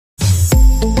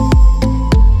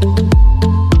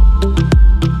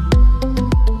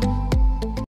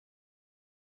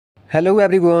Hello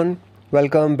everyone,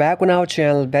 welcome back on our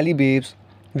channel Belly Babes,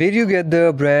 where you get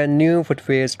the brand new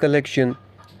footwears collection.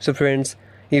 So friends,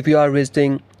 if you are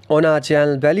visiting on our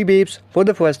channel Belly Babes for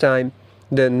the first time,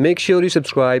 then make sure you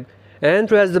subscribe and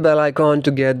press the bell icon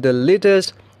to get the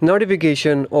latest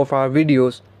notification of our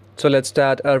videos. So let's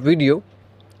start our video.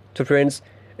 So friends,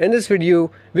 in this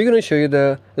video, we're going to show you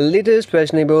the latest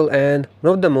fashionable and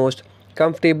one of the most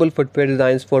comfortable footwear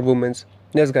designs for women.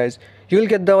 Yes guys, you will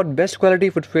get the best quality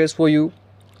footwears for you,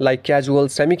 like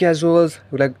casuals, semi-casuals,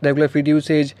 like regular fit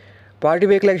usage, party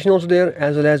wear collection also there,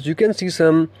 as well as you can see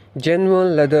some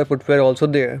genuine leather footwear also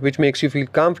there, which makes you feel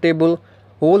comfortable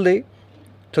whole day,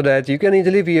 so that you can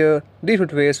easily wear these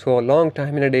footwears for a long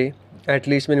time in a day, at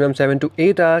least minimum 7 to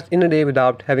 8 hours in a day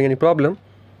without having any problem.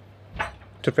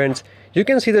 So friends, you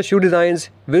can see the shoe designs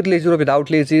with laces or without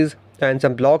laces, and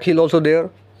some block heel also there,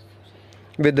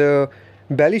 with the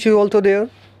belly shoe also there.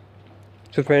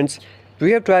 So friends,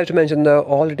 we have tried to mention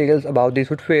all details about these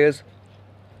footwears,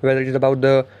 whether it is about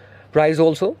the price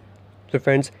also. So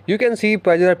friends, you can see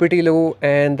prices are pretty low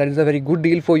and that is a very good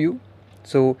deal for you.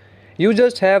 So you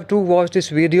just have to watch this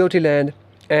video till end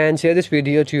and share this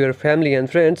video to your family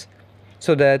and friends,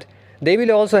 so that they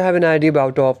will also have an idea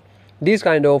about these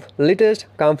kind of latest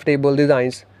comfortable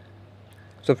designs.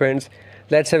 So friends,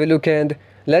 let's have a look and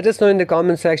let us know in the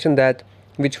comment section that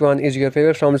which one is your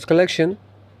favorite from this collection.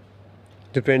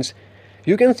 So friends,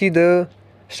 you can see the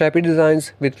stripy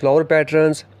designs with flower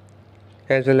patterns,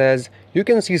 as well as you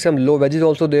can see some low wedges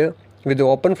also there with the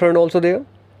open front also there.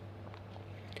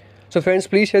 So friends,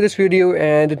 please share this video,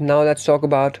 and now let's talk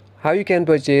about how you can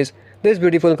purchase this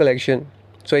beautiful collection.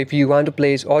 So if you want to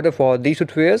place order for these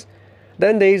footwears,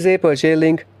 then there is a purchase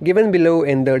link given below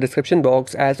in the description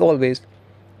box as always.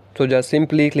 So just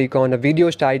simply click on the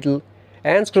video's title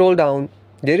and scroll down.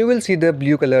 There you will see the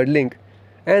blue colored link,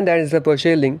 and that is the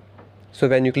purchase link. So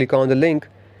when you click on the link,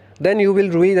 then you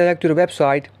will redirect to the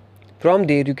website. From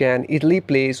there you can easily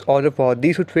place order for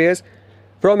these footwears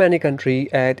from any country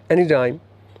at any time,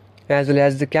 as well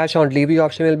as the cash on delivery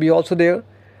option will be also there,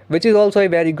 which is also a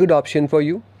very good option for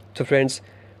you. So friends,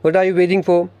 what are you waiting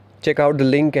for? Check out the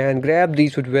link and grab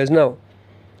these footwears now.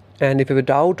 And if you have a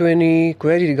doubt or any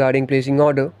query regarding placing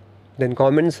order, then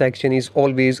comment section is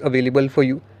always available for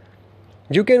you.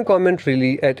 You can comment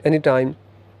freely at any time,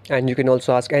 and you can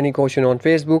also ask any question on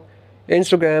Facebook,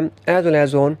 Instagram, as well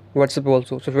as on WhatsApp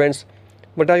also. So friends,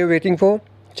 what are you waiting for?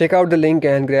 Check out the link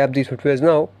and grab these footwears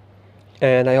now.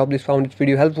 And I hope this found this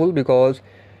video helpful, because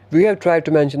we have tried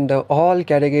to mention the all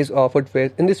categories of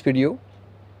footwear in this video.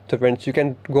 So friends, you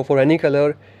can go for any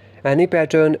color, any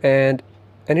pattern, and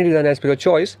any design as per your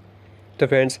choice. So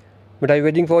friends, what are you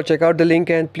waiting for? Check out the link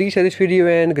and please share this video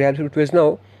and grab the footwears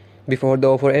now before the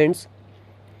offer ends.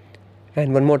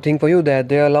 And one more thing for you, that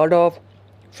there are a lot of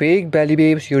fake Belly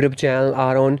Babes YouTube channel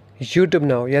are on YouTube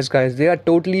now. Yes guys, they are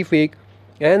totally fake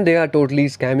and they are totally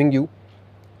scamming you.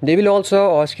 They will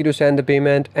also ask you to send the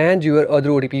payment and your other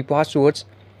OTP passwords.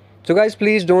 So guys,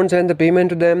 please don't send the payment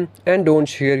to them and don't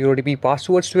share your OTP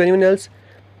passwords to anyone else,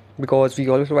 because we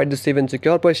always provide the safe and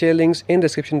secure purchase links in the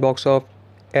description box of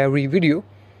every video.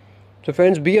 So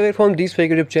friends, be aware from these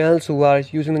fake YouTube channels who are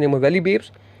using the name of Belly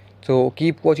Babes. So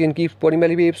keep watching and keep supporting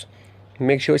Belly Babes.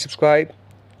 Make sure you subscribe.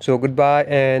 So goodbye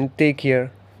and take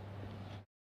care.